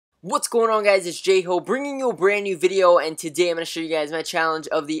What's going on, guys? It's J-Ho bringing you a brand new video, and today I'm going to show you guys my challenge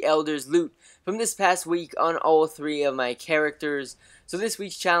of the Elders loot from this past week on all three of my characters. So this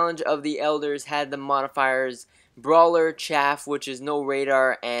week's challenge of the Elders had the modifiers Brawler, Chaff, which is no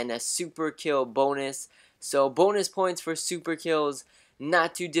radar, and a super kill bonus. So bonus points for super kills,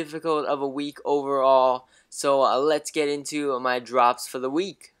 not too difficult of a week overall. So let's get into my drops for the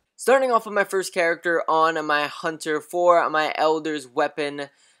week. Starting off with my first character on my Hunter for my Elders weapon,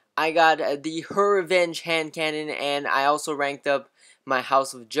 I got the Her Revenge hand cannon, and I also ranked up my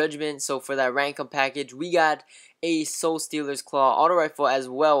House of Judgment. So for that rank up package, we got a Soul Stealer's Claw auto rifle as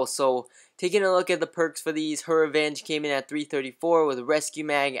well. So taking a look at the perks for these, Her Revenge came in at 334 with Rescue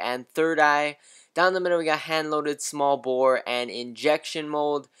Mag and Third Eye. Down the middle, we got hand loaded small bore and injection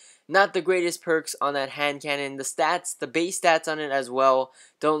mold. Not the greatest perks on that hand cannon. The stats, the base stats on it as well,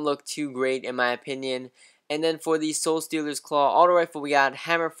 don't look too great in my opinion. And then for the Soul Stealer's Claw auto rifle, we got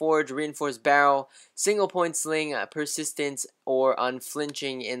Hammer Forge, Reinforced Barrel, Single Point Sling, Persistence, or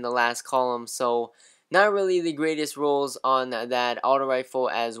Unflinching in the last column. So not really the greatest rolls on that auto rifle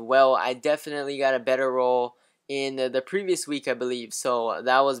as well. I definitely got a better roll in the previous week, I believe. So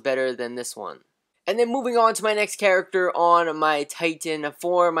that was better than this one. And then moving on to my next character on my Titan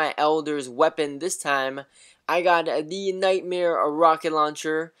for my Elders weapon. This time, I got the Nightmare Rocket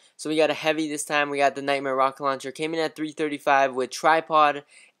Launcher. So we got a heavy this time. We got the Nightmare Rocket Launcher. Came in at 335 with tripod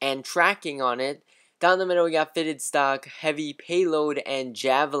and tracking on it. Down the middle, we got fitted stock, heavy payload, and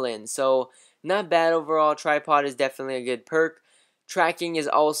javelin. So not bad overall. Tripod is definitely a good perk. Tracking is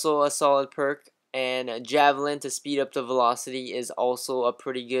also a solid perk. And javelin to speed up the velocity is also a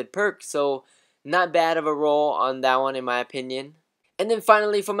pretty good perk. So not bad of a roll on that one in my opinion. And then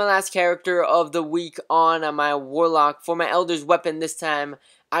finally, for my last character of the week on my Warlock, for my Elders weapon this time,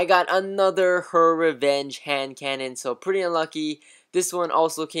 I got another Her Revenge hand cannon, so pretty unlucky. This one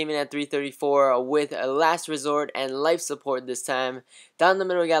also came in at 334 with a Last Resort and Life Support this time. Down the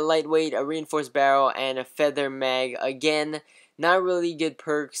middle, we got Lightweight, a Reinforced Barrel, and a Feather Mag. Again, not really good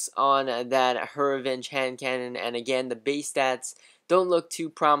perks on that Her Revenge hand cannon, and again, the base stats don't look too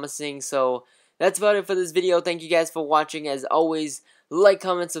promising, so that's about it for this video. Thank you guys for watching. As always, like,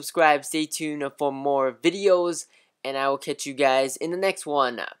 comment, subscribe. Stay tuned for more videos, and I will catch you guys in the next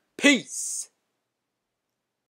one. Peace!